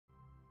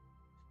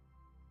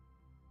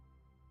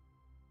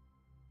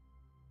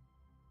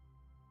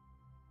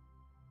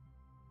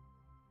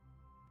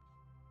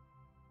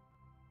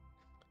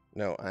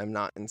No, I'm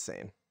not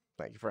insane.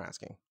 Thank you for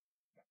asking.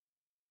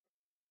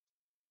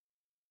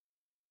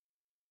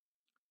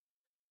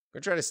 I'm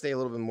gonna try to stay a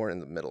little bit more in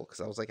the middle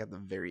because I was like at the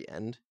very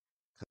end.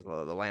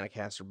 Because the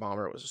Lancaster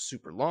bomber was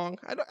super long.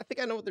 I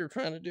think I know what they were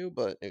trying to do,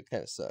 but it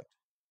kind of sucked.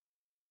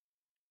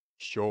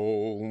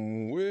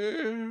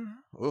 Somewhere,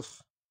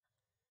 oof.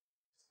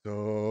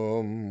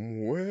 Somewhere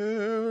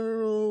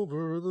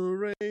over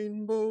the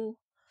rainbow,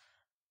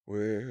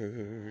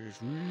 where's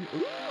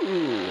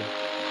ooh.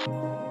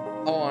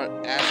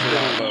 On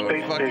astronaut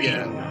mode. Fuck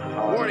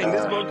yeah. Warning,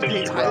 this mode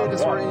contains highly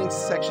disorienting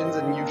sections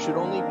and you should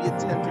only be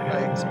attempted by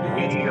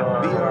experienced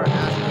VR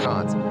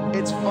astronauts.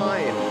 It's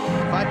fine.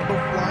 If I go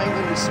flying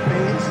into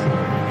space,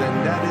 then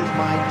that is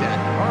my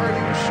death. Are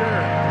you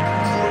sure?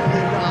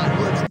 Absolutely not.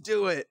 Let's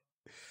do it.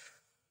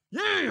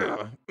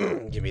 Yeah!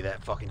 Give me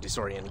that fucking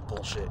disorienting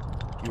bullshit.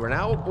 You are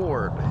now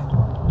aboard.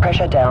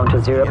 Pressure down to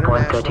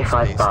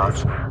 0.35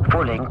 bars.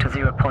 Falling to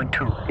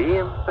 0.2.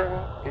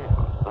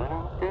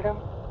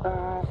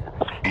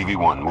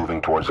 EV-1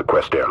 moving towards the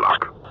Quest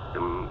airlock.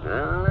 You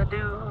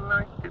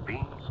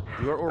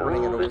are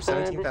orbiting at over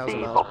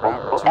 17,000 miles per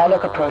hour.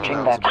 Airlock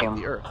approaching vacuum.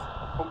 The Earth.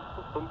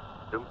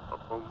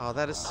 Oh,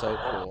 that is so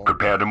cool.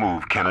 Prepare to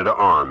move Canada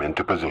Arm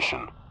into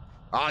position.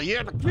 Oh,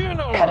 yeah, the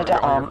Canada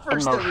Arm in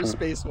first ever motion.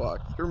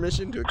 spacewalk. Your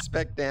mission to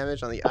expect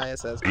damage on the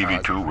ISS.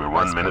 EV-2, we're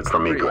 1 minute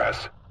from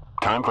egress.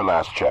 Time for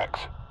last checks.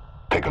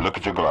 Take a look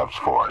at your gloves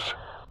for us.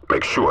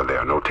 Make sure there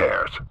are no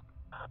tears.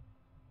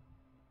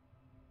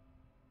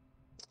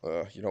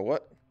 You know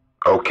what?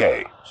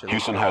 Okay,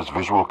 Houston has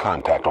visual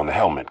contact on the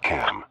helmet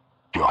cam.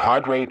 Your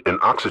heart rate and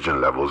oxygen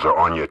levels are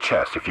on your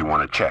chest if you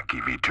want to check,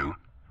 EV-2.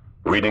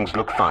 Readings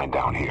look fine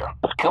down here.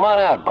 Come on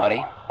out,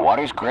 buddy.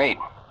 Water's great.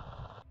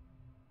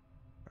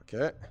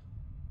 Okay.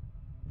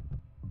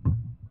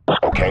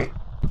 Okay,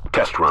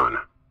 test run.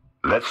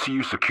 Let's see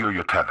you secure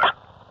your tether.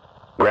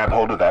 Grab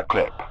hold of that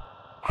clip.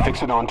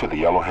 Fix it onto the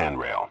yellow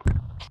handrail.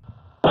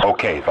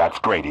 Okay, that's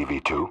great,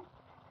 EV-2.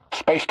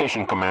 Space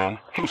Station Command,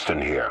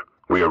 Houston here.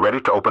 We are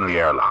ready to open the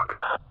airlock.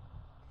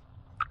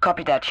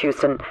 Copy that,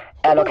 Houston.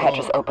 Airlock hatch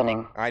is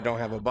opening. I don't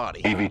have a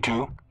body.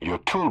 EV-2, your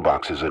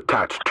toolbox is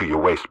attached to your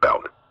waist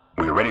belt.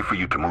 We are ready for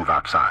you to move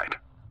outside.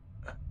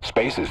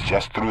 Space is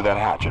just through that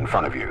hatch in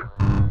front of you.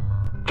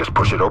 Just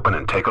push it open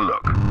and take a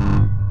look.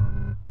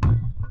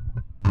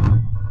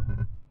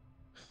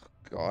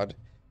 God.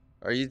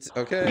 Are you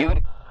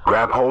okay?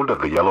 Grab hold of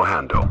the yellow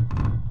handle.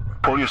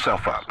 Pull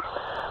yourself up.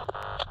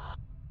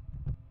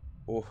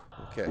 Oh,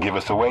 okay. Give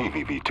us a wave,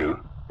 EV-2.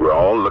 We're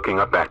all looking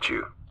up at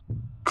you.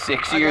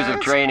 6 years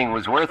of training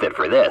was worth it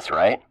for this,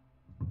 right?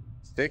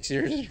 6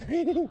 years of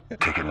training?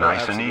 Take it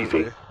nice and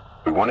easy.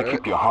 We want to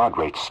keep your heart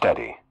rate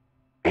steady.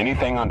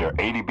 Anything under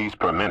 80 beats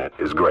per minute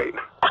is great.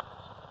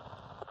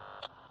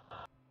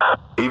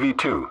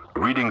 EV-2,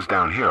 readings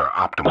down here are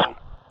optimal.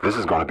 This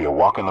is going to be a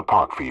walk in the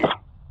park for you.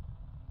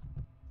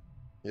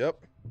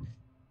 Yep.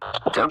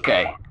 It's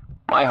okay.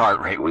 My heart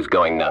rate was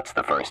going nuts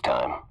the first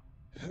time.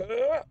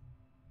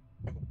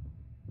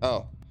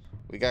 Oh,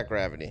 we got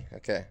gravity.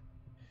 Okay.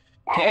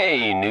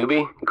 Hey,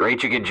 newbie.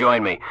 Great you could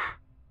join me.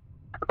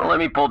 Let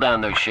me pull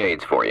down those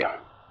shades for you.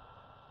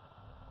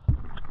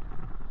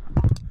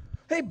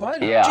 Hey,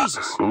 bud. Yeah,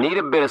 Jesus. need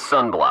a bit of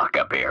sunblock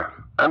up here.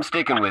 I'm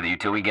sticking with you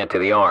till we get to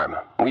the arm.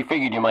 We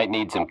figured you might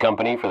need some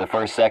company for the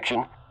first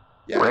section.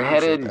 Yeah, We're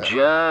headed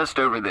just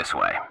over this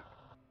way.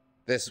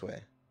 This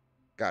way.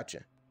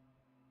 Gotcha.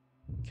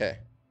 Okay.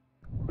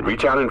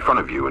 Reach out in front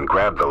of you and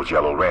grab those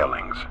yellow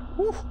railings.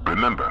 Whew.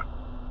 Remember,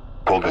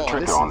 pull the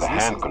trigger on the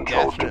hand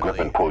controls to grip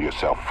and pull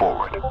yourself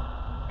forward.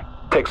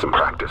 Take some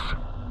practice.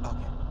 Okay.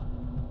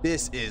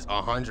 This is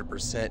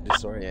 100%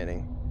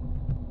 disorienting.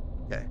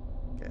 Okay.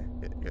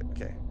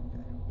 Okay.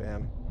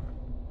 Bam.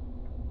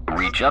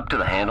 Reach up to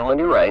the handle on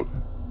your right.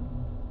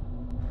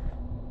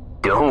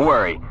 Don't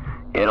worry,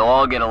 it'll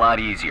all get a lot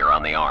easier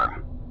on the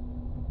arm.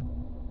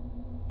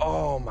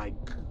 Oh my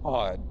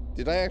god.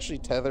 Did I actually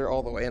tether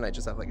all the way and I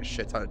just have like a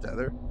shit ton of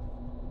tether?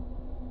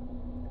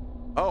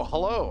 Oh,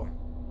 hello.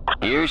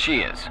 Here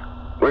she is.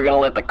 We're gonna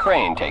let the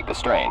crane take the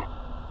strain.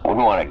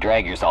 Wouldn't want to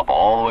drag yourself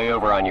all the way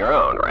over on your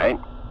own, right?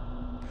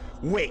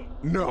 Wait,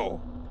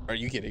 no. Are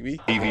you kidding me?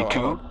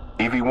 EV-2,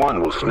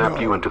 EV-1 will snap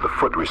you into the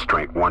foot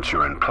restraint once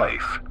you're in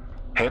place.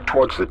 Head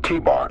towards the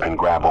T-bar and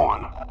grab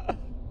on.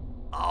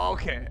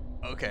 Okay.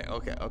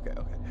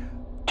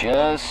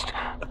 Just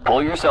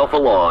pull yourself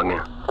along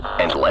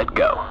and let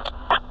go.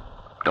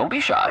 Don't be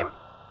shy.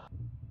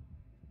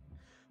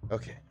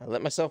 Okay, I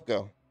let myself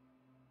go.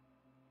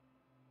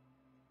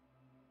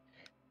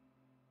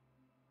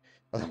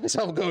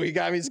 You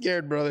got me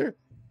scared, brother.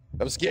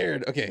 I'm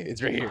scared. Okay,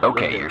 it's right here.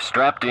 Okay, right here. you're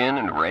strapped in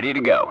and ready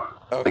to go.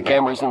 Okay. The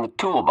camera's in the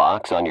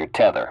toolbox on your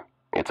tether.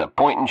 It's a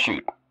point and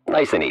shoot.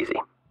 Nice and easy.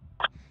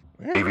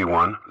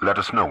 EV-1, let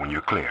us know when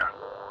you're clear.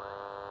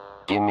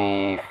 Give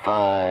me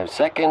 5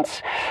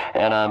 seconds,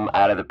 and I'm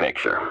out of the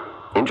picture.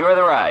 Enjoy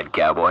the ride,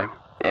 cowboy.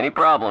 Any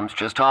problems,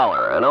 just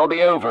holler, and I'll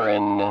be over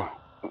in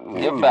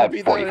about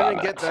 45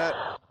 minutes.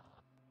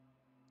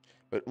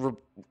 But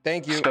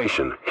thank you.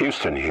 Station,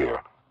 Houston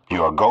here.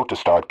 You are go to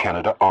start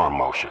Canada arm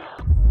motion.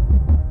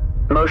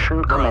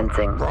 Motion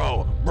commencing.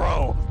 Bro.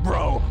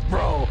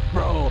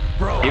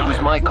 It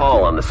was my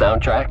call on the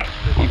soundtrack.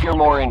 If you're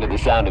more into the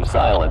sound of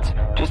silence,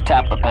 just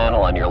tap the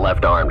panel on your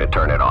left arm to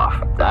turn it off.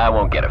 I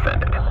won't get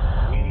offended.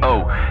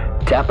 Oh,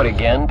 tap it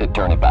again to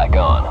turn it back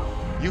on.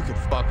 You can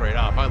fuck right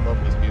off. I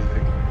love this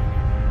music.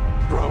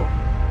 Bro,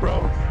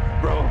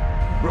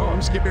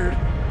 I'm scared.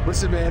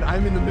 Listen, man,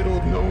 I'm in the middle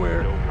of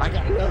nowhere. I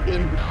got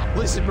nothing.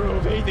 Listen, bro,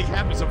 if anything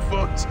happens, I'm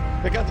fucked.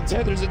 I got the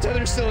tethers. The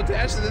tether's still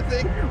attached to the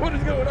thing. What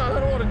is going on? I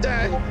don't want to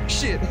die.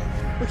 Shit.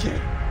 Okay.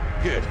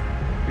 Good.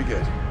 We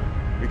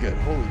good.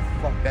 Holy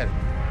fuck, that.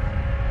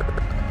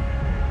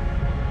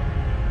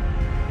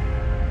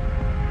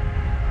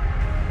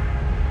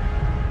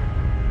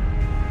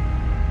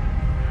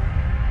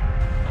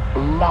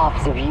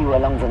 Loves the view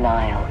along the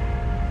Nile.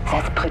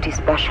 That's pretty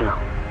special.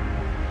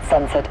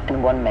 Sunset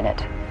in 1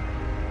 minute.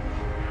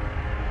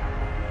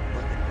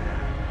 Look at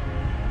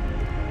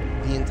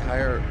that. The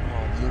entire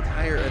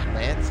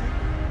Atlantic?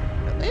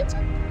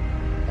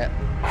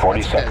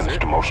 40 seconds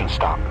to motion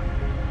stop.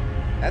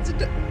 That's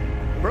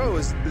bro,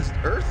 is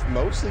Earth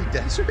mostly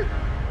desert?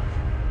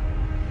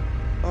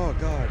 Oh,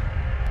 God.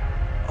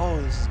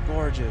 Oh, this is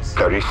gorgeous.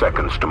 30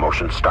 seconds to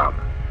motion stop.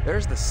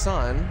 There's the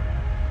sun.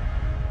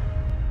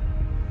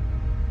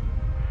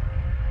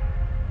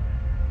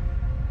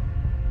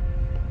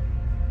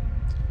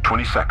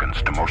 Twenty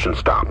seconds to motion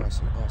stop.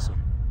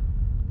 Awesome.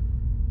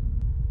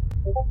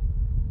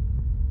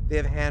 They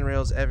have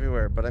handrails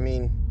everywhere, but I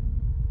mean...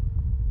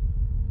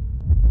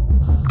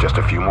 Just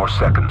a few more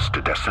seconds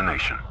to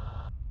destination.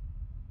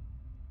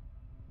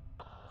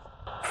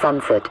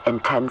 Sunset in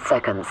 10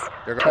 seconds.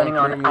 Turning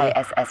on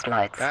ISS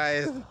lights.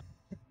 Guys.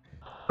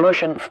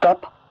 Motion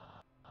stop.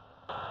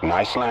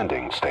 Nice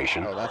landing,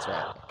 station. Oh, that's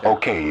right.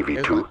 Okay, It was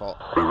my EV2. fault.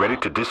 We're ready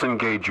to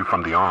disengage you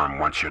from the arm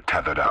once you're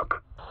tethered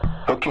up.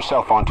 Hook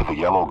yourself onto the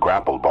yellow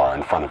grapple bar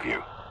in front of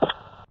you.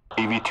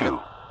 EV2,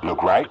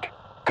 look right.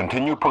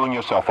 Continue pulling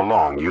yourself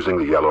along using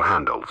the yellow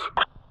handles.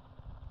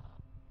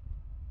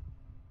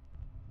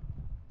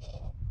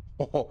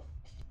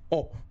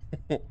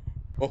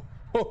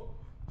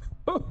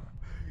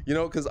 You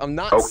know, because I'm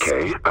not...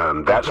 Okay,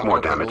 that's more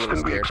damage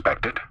than we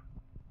expected.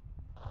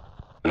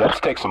 Let's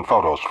take some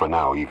photos for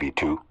now,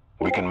 EV2.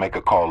 We can make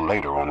a call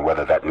later on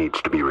whether that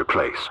needs to be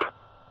replaced.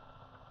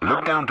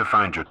 Look down to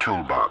find your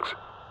toolbox.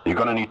 You're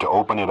gonna need to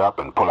open it up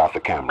and pull out the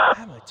camera. I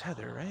have my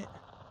tether, right?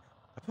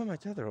 I put my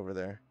tether over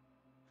there.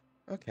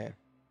 Okay.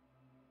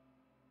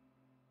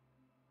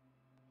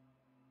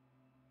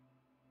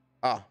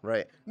 Oh,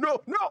 right.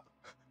 No!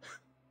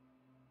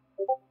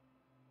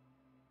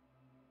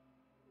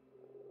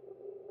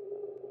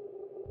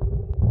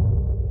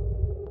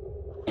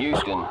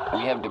 Houston,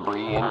 we have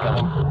debris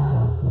incoming.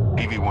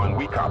 EV1,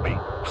 we copy.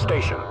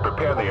 Station,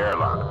 prepare the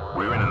airlock.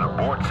 We're in an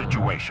abort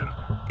situation.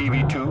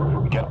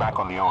 EV2, get back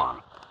on the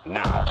arm.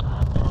 Now.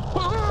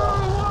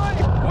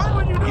 Why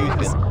would you do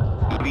Houston,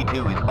 EV2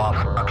 is off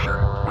structure.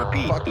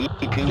 Repeat, Fuck.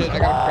 EV2 Shit, is I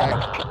got off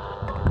cracked. structure.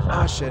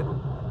 Oh, shit.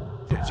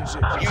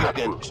 Houston,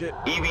 Shit.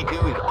 EV2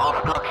 is off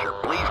structure.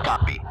 Please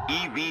copy.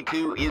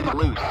 EV2 is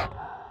loose.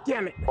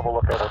 Damn it.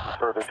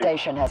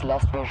 Station has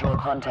lost visual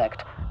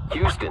contact.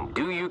 Houston,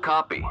 do you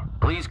copy?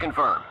 Please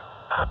confirm.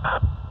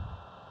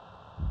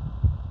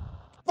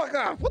 Fuck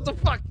off. What the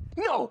fuck?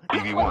 No.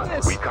 Not EV1, like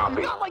this. we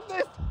copy. Not like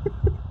this.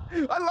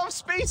 I love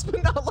space,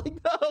 but not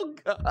like that. Oh,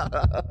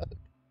 God.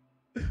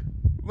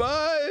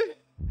 Bye.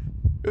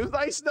 It was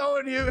nice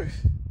knowing you.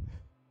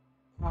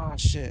 Oh,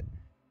 shit.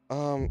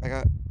 I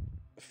got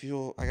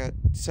fuel. I got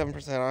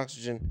 7%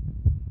 oxygen.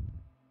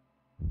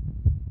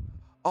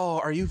 Oh,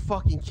 are you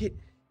fucking kidding?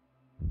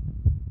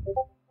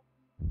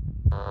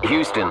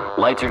 Houston,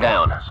 lights are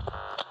down.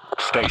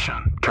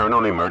 Station, turn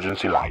on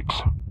emergency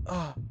lights.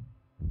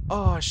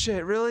 Oh,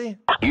 shit, really?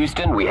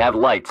 Houston, we have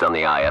lights on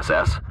the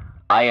ISS.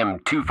 I am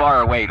too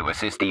far away to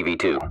assist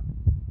EV2.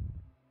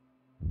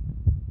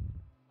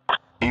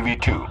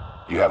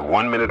 EV2, you have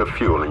 1 minute of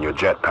fuel in your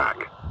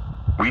jetpack.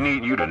 We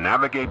need you to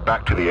navigate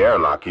back to the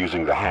airlock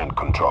using the hand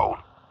control.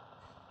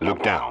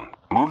 Look down.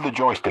 Move the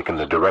joystick in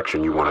the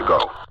direction you want to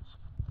go.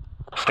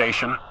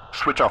 Station,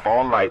 switch off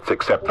all lights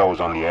except those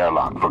on the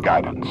airlock for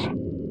guidance.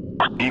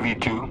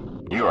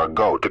 EV2, you are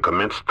go to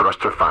commence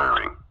thruster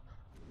firing.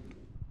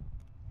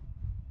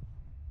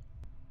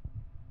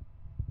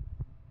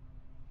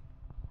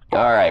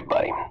 All right,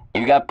 buddy.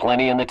 You got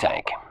plenty in the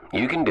tank.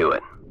 You can do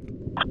it.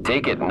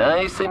 Take it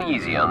nice and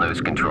easy on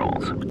those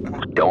controls.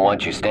 Don't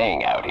want you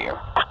staying out here.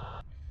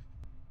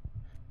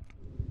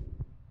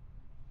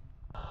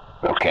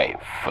 Okay,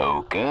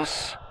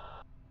 focus.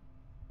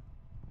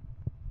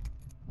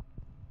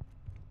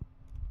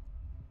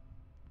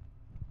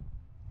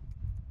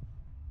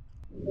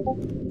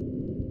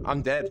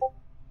 I'm dead.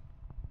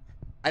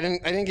 I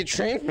didn't get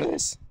trained for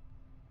this.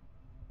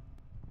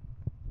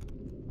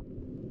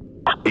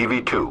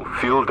 EV2,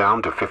 fuel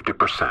down to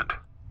 50%.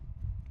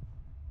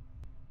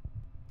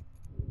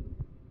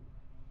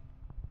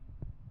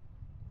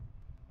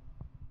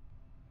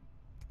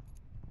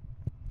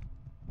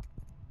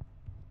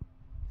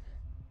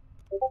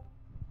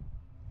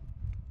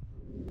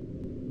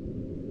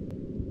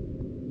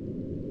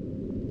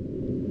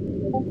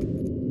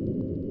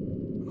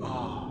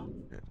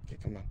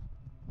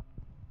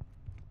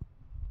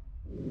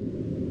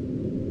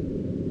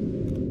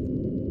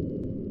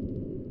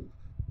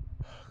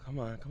 Come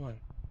on, come on.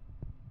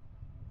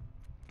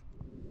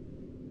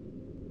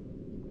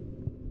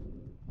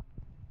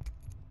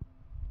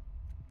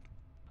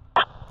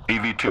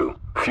 EV2,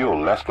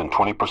 fuel less than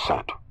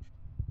 20%.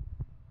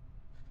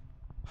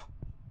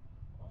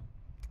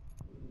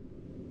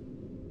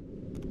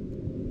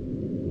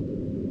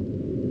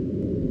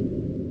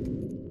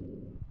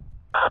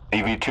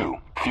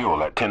 EV2,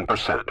 fuel at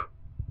 10%.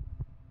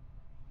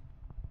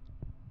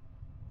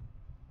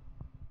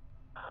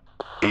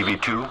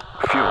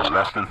 EV2, fuel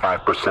less than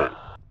 5%.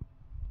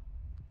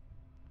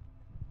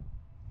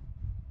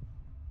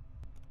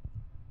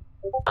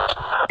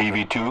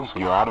 EV2,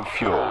 you're out of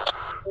fuel.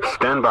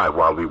 Stand by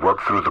while we work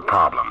through the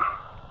problem.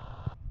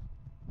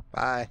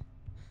 Bye.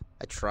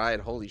 I tried.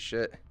 Holy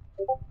shit.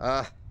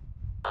 No.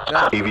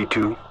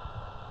 EV2,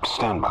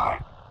 stand by.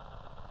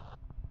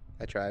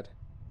 I tried.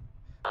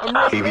 I'm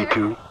right there.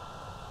 EV2,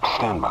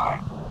 stand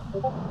by.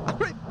 I'm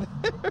right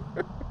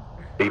there.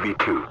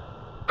 EV2,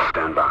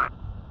 stand by.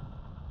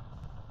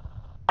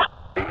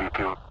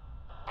 EV2,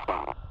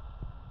 stand by.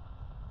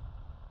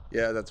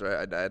 Yeah, that's right.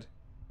 I died.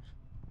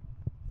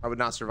 I would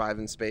not survive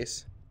in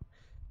space.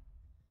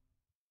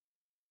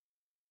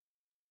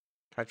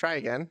 Can I try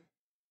again?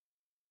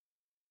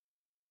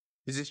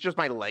 Is this just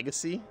my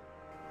legacy?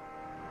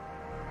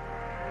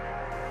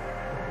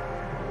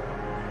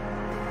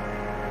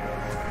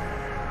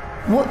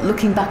 What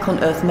looking back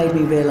on Earth made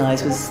me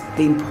realise was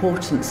the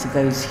importance of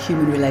those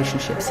human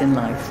relationships in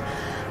life.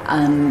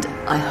 And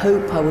I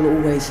hope I will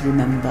always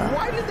remember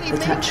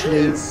that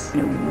actually,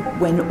 you know,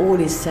 when all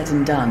is said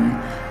and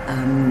done,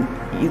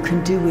 you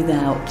can do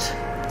without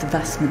the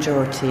vast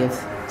majority of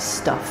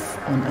stuff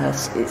on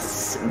Earth.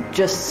 It's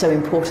just so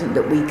important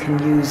that we can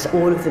use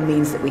all of the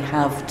means that we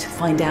have to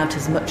find out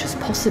as much as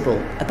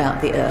possible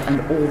about the Earth,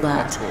 and all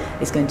that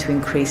is going to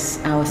increase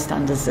our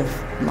standards of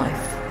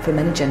life for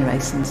many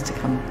generations to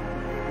come.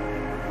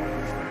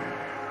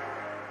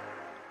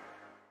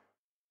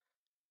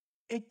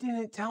 It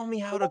didn't tell me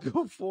how to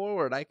go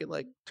forward. I could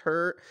like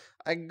turn,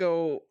 I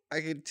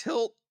could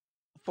tilt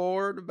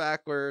forward,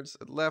 backwards,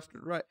 left,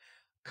 right.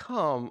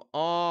 Come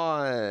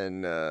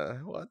on.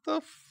 What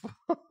the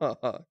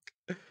fuck?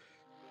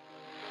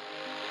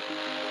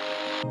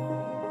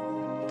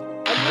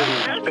 I'm in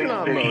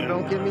astronaut mode,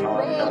 don't get me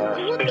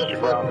wrong. What the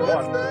fuck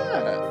was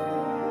that?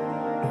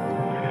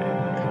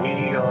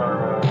 We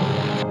are...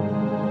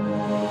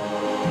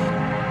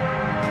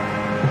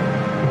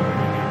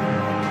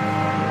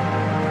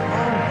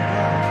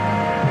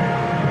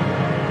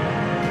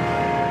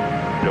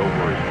 No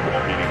worries,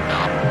 proceeding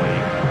nominally.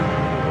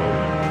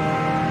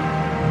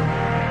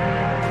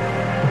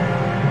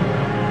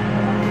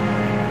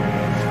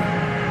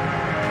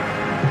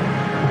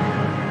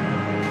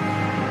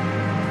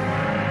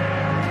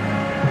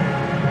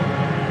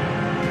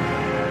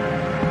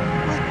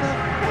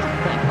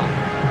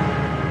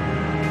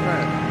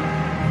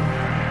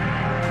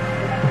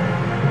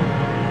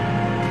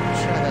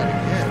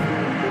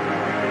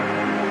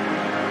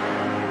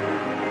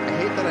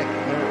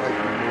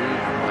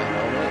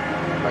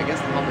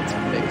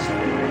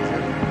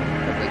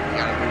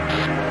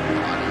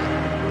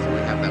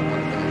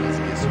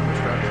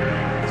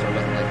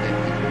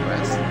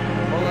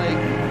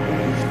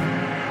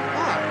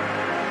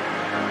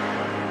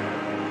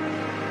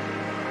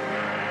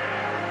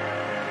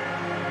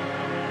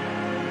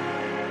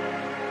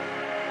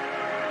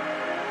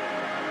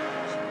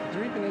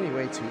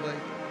 Too late.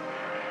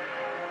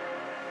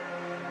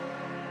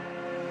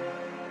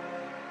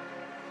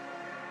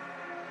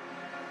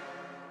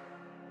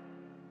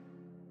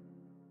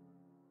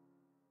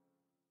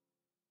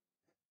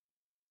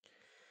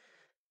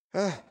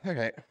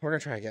 Okay, we're gonna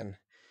try again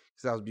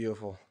because that was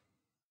beautiful.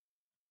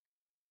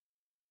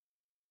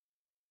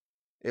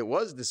 It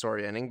was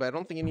disorienting, but I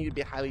don't think you need to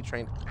be a highly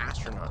trained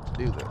astronaut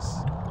to do this.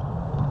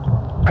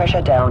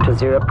 Pressure down to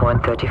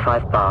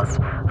 0.35 bars,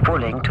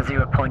 falling to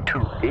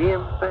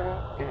 0.2.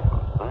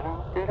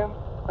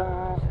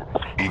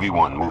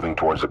 EV1 moving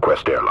towards the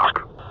Quest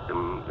airlock.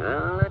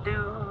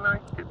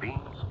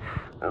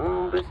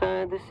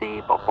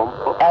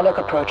 Airlock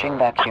approaching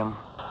vacuum.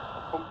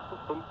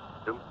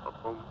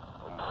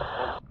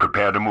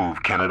 Prepare to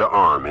move Canada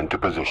Arm into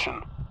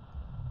position.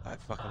 I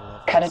fucking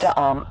love this. Canada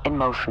Arm in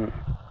motion.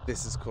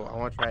 This is cool. I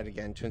want to try it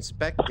again. To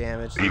inspect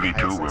damage.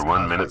 EV2, we're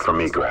 1 minute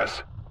from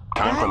egress.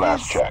 Time for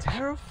last checks.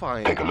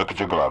 Terrifying. Take a look at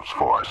your gloves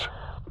for us.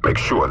 Make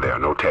sure there are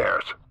no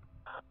tears.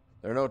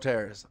 There are no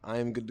tears. I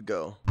am good to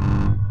go.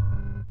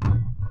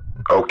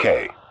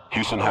 Okay.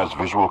 Houston has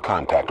visual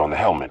contact on the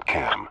helmet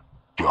cam.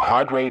 Your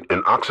heart rate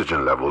and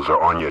oxygen levels are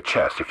on your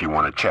chest if you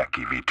want to check,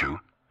 EV2.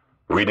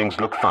 Readings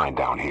look fine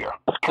down here.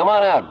 Come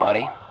on out,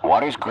 buddy.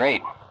 Water's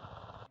great.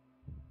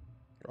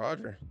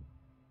 Roger.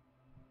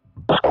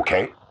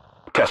 Okay.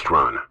 Test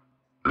run.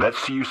 Let's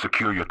see you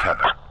secure your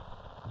tether.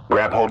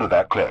 Grab hold of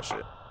that clip.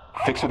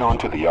 Fix it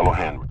onto the yellow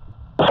hand.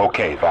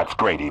 Okay, that's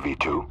great,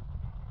 EV2.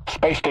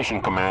 Space Station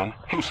Command,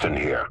 Houston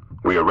here.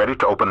 We are ready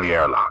to open the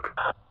airlock.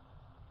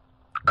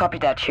 Copy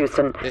that,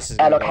 Houston. This is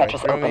Airlock gonna hatch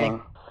is go right through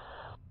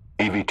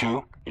opening.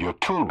 EV2, your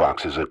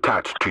toolbox is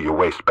attached to your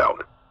waist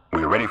belt.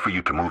 We're ready for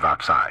you to move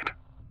outside.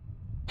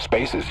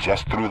 Space is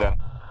just through that.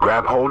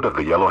 Grab hold of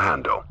the yellow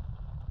handle.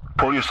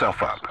 Pull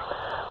yourself up.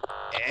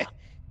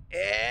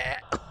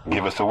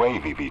 Give us a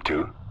wave,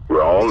 EV2.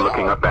 We're all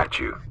looking up at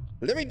you.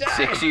 Let me die.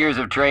 6 years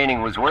of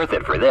training was worth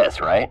it for this,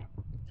 right?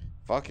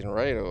 Fucking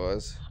right it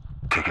was.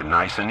 Take it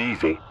nice and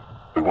easy.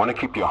 We want to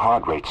keep your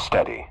heart rate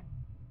steady.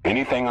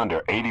 Anything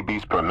under 80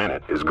 beats per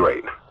minute is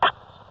great.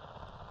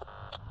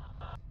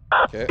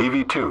 Okay.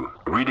 EV2,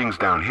 readings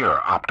down here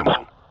are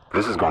optimal.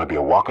 This is going to be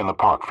a walk in the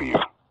park for you.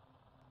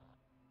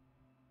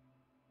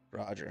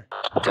 Roger.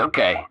 It's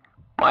okay.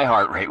 My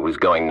heart rate was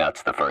going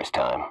nuts the first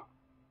time.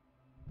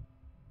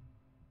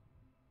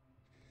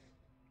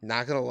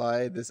 Not gonna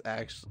lie,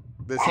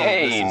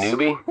 Hey,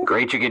 newbie.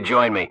 Great you could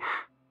join me.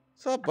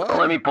 What's up, bud? Well,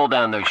 let me pull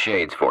down those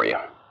shades for you.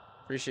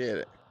 Appreciate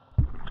it.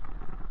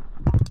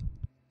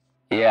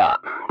 Yeah,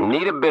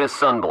 need a bit of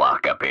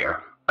sunblock up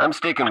here. I'm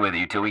sticking with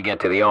you till we get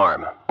to the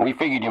arm. We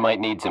figured you might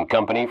need some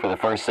company for the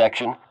first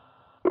section.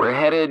 We're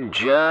headed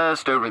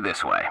just over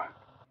this way.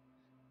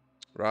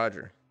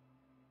 Roger.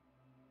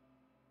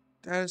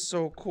 That is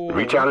so cool.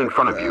 Reach out in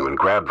front of you and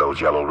grab those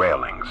yellow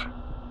railings.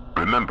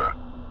 Remember,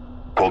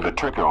 pull the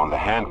trigger on the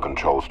hand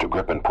controls to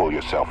grip and pull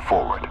yourself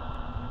forward.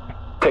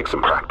 Take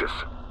some practice.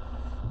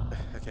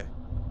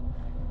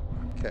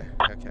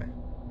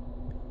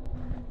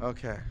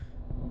 Okay.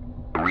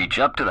 Reach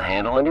up to the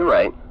handle on your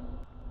right.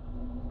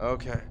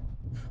 Okay.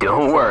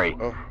 Don't worry.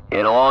 Oh.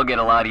 It'll all get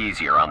a lot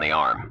easier on the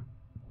arm.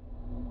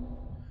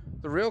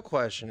 The real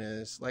question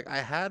is, like, I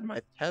had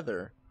my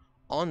tether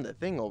on the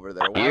thing over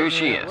there. Why Here didn't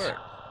she it is. work?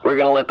 We're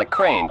gonna let the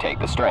crane take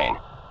the strain.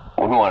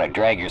 Wouldn't want to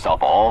drag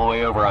yourself all the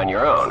way over on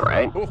your own,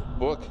 right? Oh,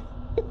 book.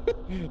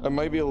 I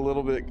might be going a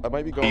little too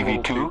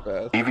EV2,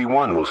 fast.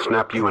 EV1 will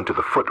snap you into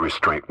the foot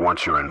restraint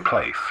once you're in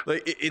place.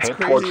 Like, it's Head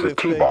crazy towards to the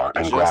think T-bar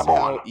and just grab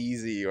how on.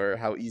 easy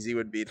it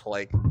would be to,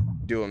 like,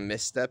 do a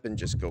misstep and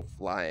just go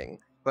flying.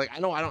 Like, I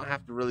know I don't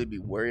have to really be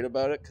worried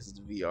about it because it's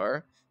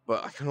VR,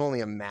 but I can only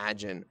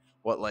imagine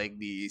what, like,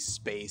 the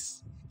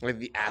space, like,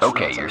 the astronauts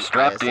Okay, on you're the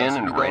strapped ISS in would be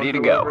and going ready to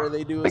through go. whenever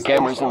they do a The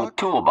camera's in the spacewalk.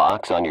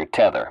 toolbox on your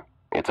tether.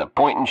 It's a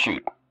point and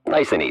shoot.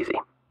 Nice and easy.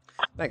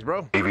 Thanks,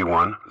 bro.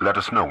 EV1, let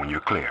us know when you're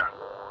clear.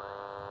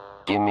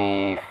 Give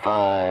me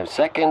 5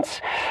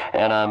 seconds,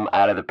 and I'm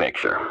out of the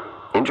picture.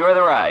 Enjoy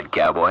the ride,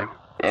 cowboy.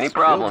 Any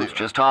problems,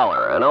 just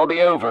holler, and I'll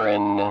be over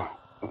in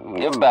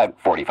about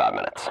 45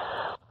 minutes.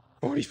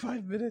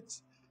 45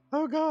 minutes?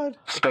 Oh, God.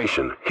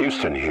 Station,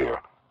 Houston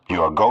here.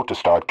 You are go to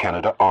start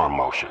Canada arm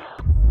motion.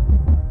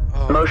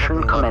 Oh, I Motion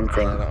fucking love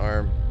commencing. that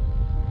arm.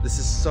 This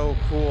is so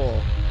cool.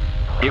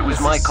 It was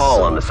This my is call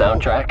so on the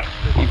soundtrack.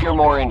 If you're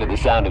more into the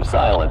sound of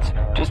silence,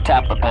 just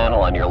tap the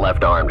panel on your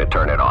left arm to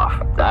turn it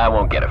off. I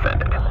won't get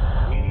offended.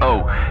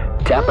 Oh,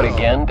 tap it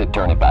again to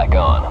turn it back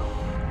on.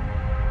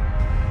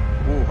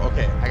 Ooh,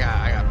 okay. I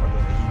got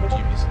fucking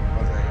heebie-jeebies.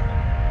 One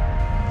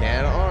second.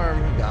 Canada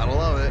arm. Gotta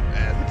love it.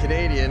 As a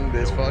Canadian,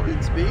 this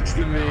fucking speaks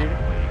to me.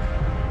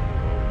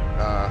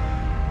 I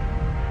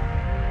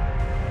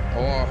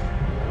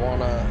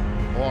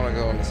wanna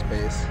go into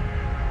space.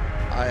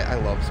 I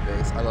love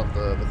space. I love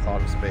the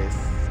thought of space.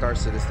 Star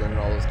Citizen and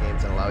all those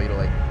games that allow you to,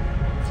 like,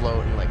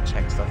 float and, like,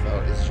 check stuff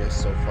out is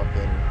just so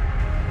fucking...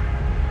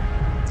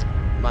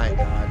 My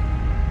God.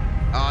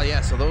 Oh,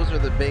 yeah, so those are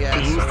the big ass...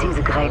 Do you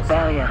see the Great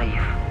Barrier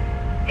Reef?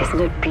 Isn't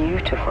it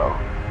beautiful?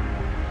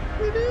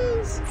 It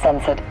is.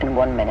 Sunset in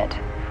 1 minute.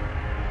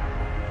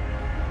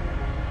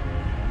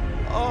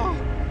 Oh,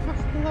 I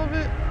fucking love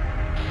it.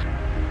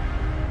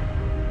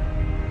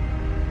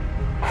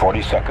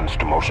 40 seconds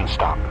to motion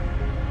stop.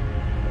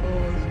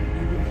 Oh, this is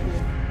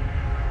beautiful.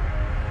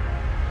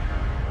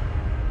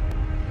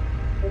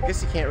 I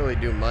guess you can't really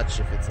do much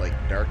if it's, like,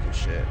 dark and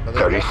shit. But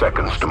 30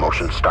 seconds to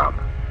motion stop.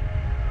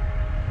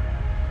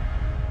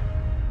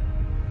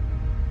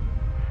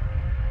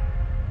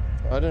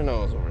 I didn't know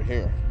it was over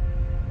here.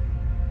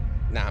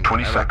 Nah, man,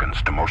 20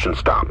 seconds to motion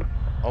stop.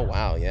 Oh,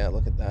 wow, yeah,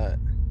 look at that.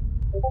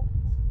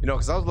 You know,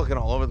 because I was looking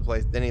all over the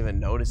place, didn't even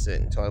notice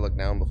it until I looked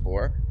down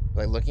before.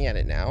 Like, looking at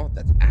it now,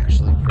 that's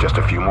actually pretty Just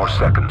a few more cool.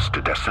 seconds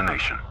to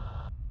destination.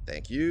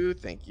 Thank you,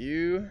 thank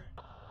you.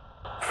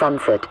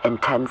 Sunset in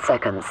 10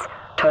 seconds.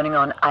 Turning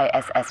on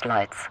ISS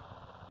lights.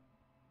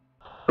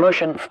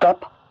 Motion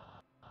stop.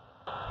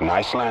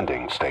 Nice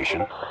landing,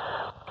 station.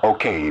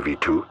 Okay,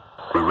 EV2.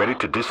 We're ready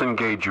to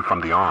disengage you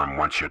from the arm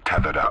once you're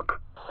tethered up.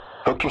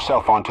 Hook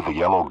yourself onto the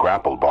yellow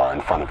grapple bar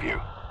in front of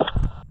you.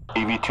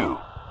 EV2,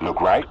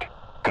 look right.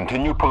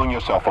 Continue pulling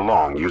yourself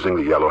along using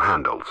the yellow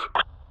handles.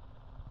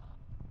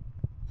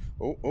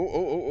 Oh,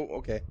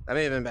 okay. That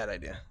may have been a bad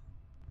idea.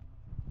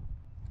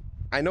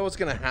 I know what's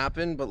gonna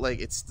happen, but, like,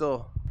 it's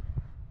still...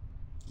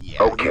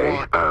 Yeah,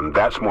 Okay,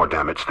 that's more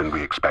damage than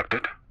we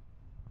expected.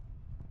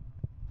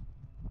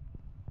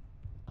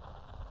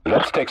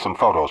 Let's take some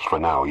photos for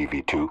now,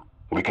 EV2.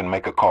 We can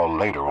make a call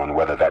later on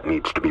whether that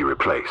needs to be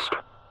replaced.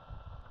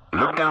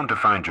 Look down to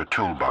find your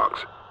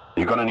toolbox.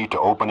 You're gonna need to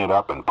open it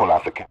up and pull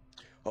out the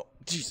Oh,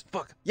 jeez,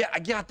 fuck. Yeah, I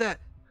got that.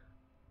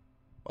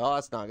 Well,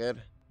 that's not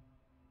good.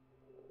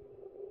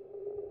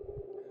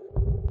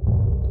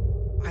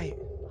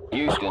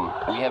 Houston,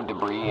 we have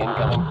debris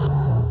incoming.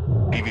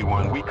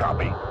 EV-1, we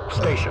copy.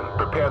 Station,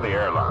 prepare the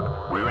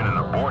airlock. We're in an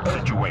abort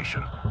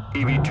situation.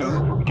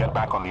 EV-2, get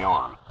back on the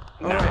arm.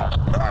 Now.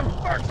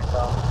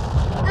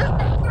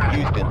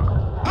 Houston,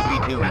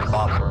 EV-2 is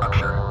off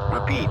structure.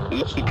 Repeat,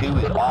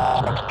 EV-2 is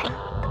off.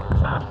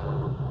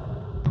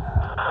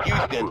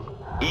 Houston,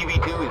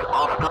 EV-2 is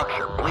off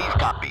structure. Please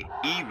copy.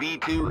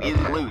 EV-2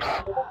 is loose.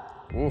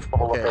 Oof,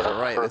 okay,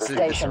 all right, this is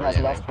Station has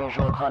disorienting. lost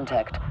visual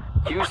contact.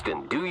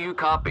 Houston, do you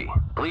copy?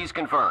 Please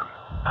confirm.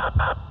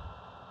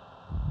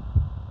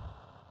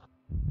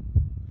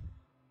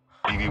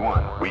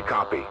 EV-1, we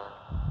copy.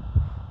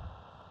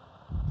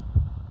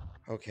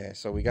 Okay,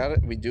 so we got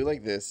it. We do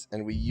like this,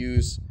 and we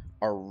use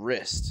our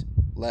wrist,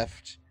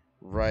 left,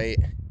 right,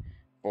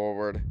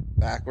 forward,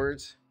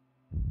 backwards.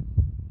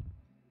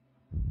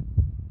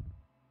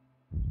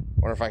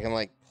 Wonder if I can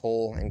like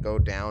pull and go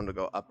down to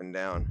go up and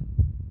down.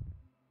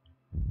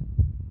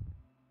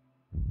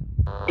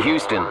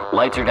 Houston,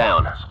 lights are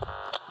down.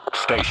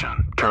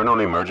 Station, turn on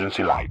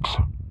emergency lights.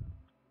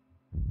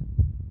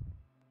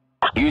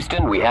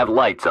 Houston, we have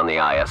lights on the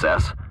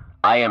ISS.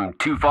 I am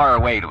too far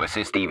away to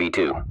assist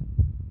EV-2.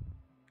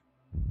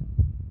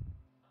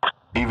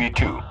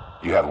 EV-2,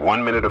 you have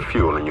 1 minute of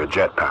fuel in your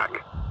jetpack.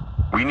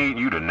 We need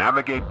you to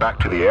navigate back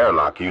to the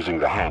airlock using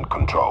the hand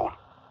control.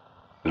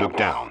 Look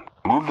down.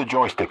 Move the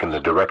joystick in the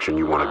direction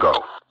you want to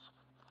go.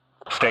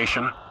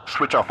 Station,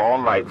 switch off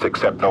all lights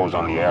except those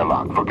on the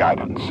airlock for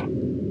guidance.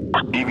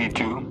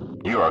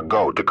 EV-2, you are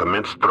go to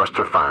commence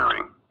thruster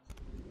firing.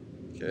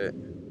 Okay.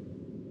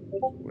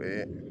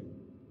 Wait.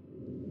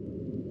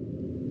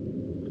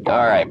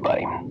 All right,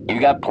 buddy. You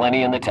got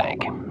plenty in the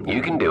tank.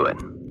 You can do it.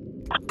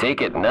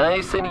 Take it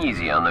nice and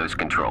easy on those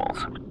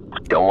controls.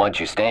 Don't want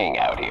you staying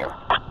out here.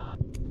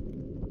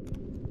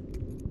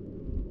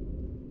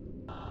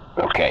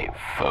 Okay,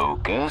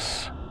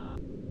 focus.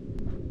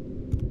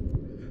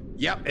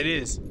 Yep, it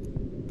is.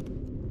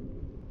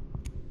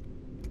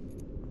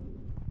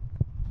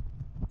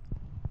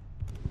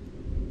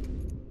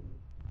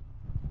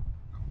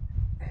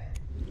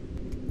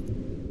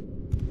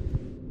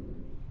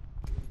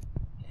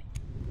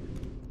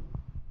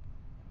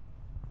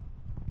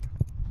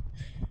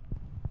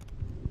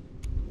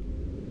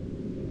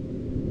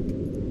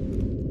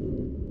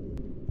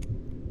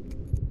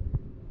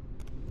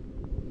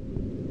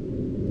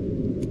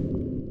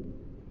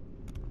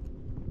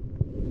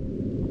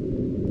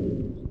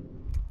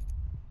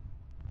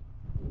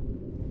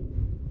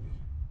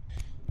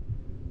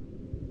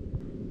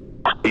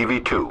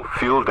 EV-2,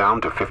 fuel down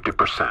to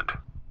 50%.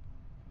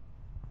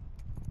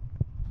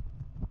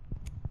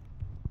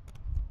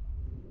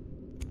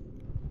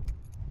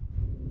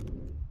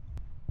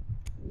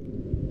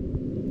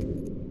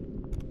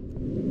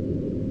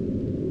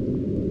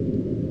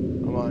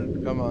 Come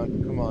on, come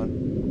on, come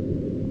on.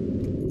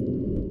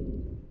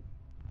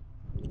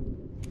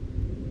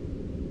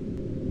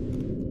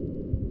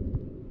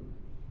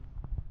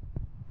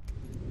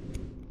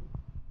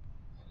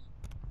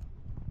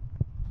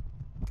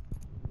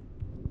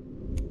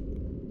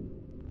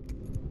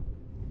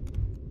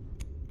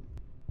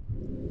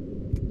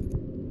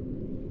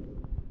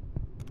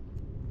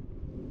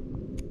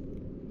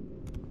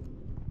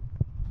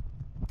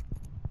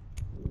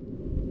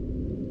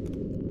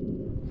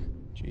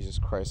 Jesus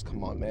Christ,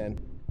 come on, man.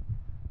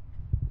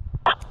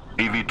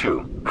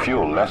 EV-2,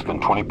 fuel less than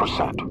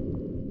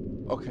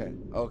 20%. Okay,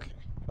 okay,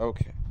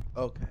 okay,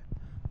 okay,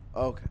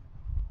 okay,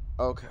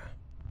 okay.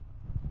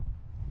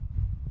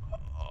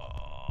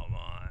 Oh,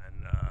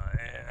 man,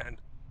 and...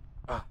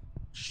 Ah,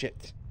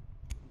 shit.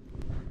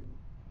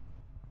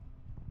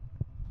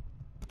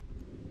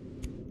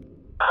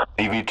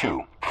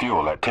 EV-2,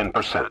 fuel at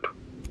 10%.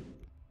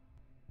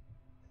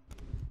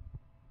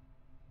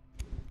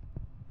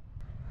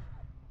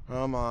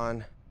 Come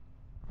on.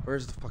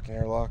 Where's the fucking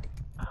airlock?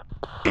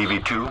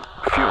 EV-2,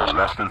 fuel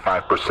less than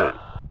 5%.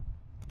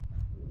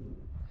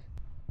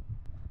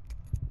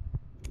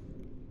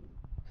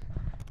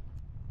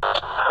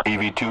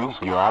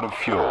 EV-2, you're out of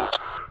fuel.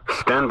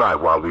 Stand by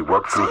while we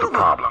work through the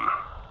problem.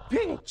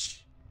 Bitch!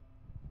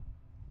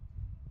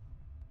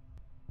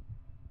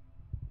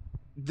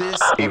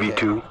 This...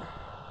 EV-2,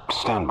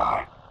 stand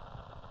by.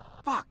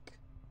 Fuck.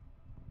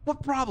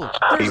 What problem?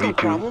 There's no EV-2,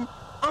 problem.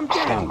 I'm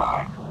dead. stand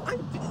by.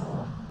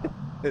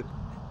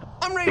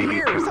 I'm right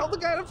here. EV-2, Tell the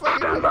guy to fucking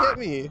stand come by. get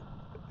me.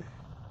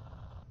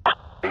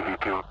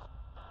 EV-2,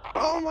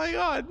 Oh my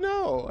god,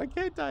 no. I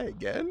can't die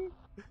again.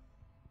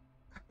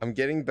 I'm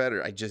getting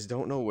better. I just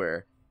don't know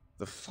where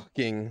the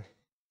fucking...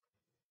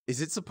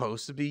 Is it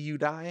supposed to be you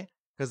die?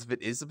 Because if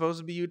it is supposed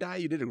to be you die,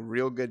 you did a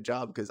real good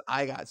job because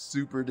I got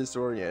super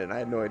disoriented and I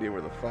had no idea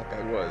where the fuck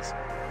I was.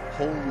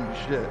 Holy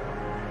shit.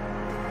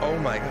 Oh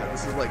my god,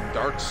 this is like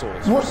Dark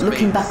Souls. What for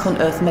looking space. back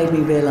on Earth made me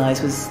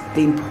realise was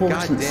the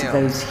importance of Goddamn.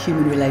 those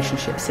human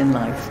relationships in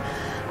life.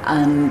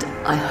 And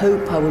I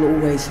hope I will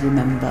always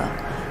remember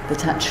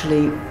that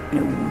actually,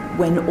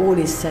 when all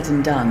is said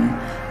and done,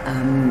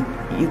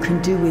 you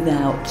can do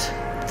without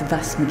the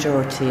vast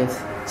majority of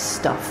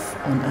stuff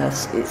on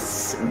Earth.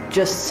 It's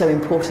just so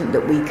important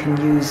that we can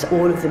use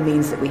all of the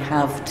means that we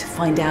have to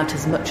find out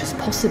as much as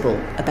possible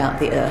about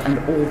the Earth, and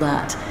all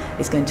that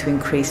is going to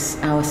increase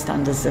our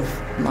standards of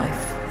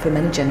life for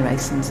many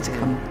generations to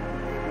come.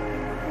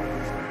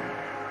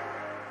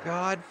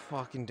 God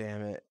fucking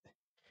damn it.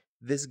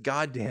 This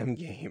goddamn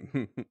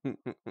game.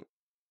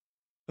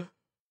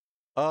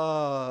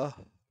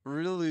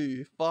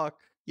 Really? Fuck.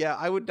 Yeah,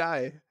 I would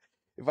die.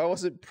 If I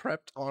wasn't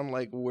prepped on,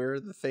 like, where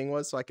the thing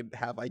was so I could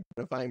have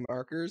identifying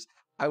markers,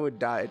 I would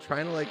die.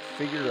 Trying to, like,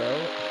 figure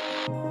out...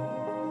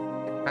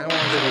 I want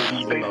to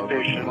easy mode,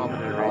 but Mama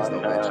did raise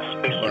no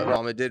bitch. But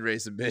Mama did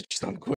raise a bitch, so I'm quitting.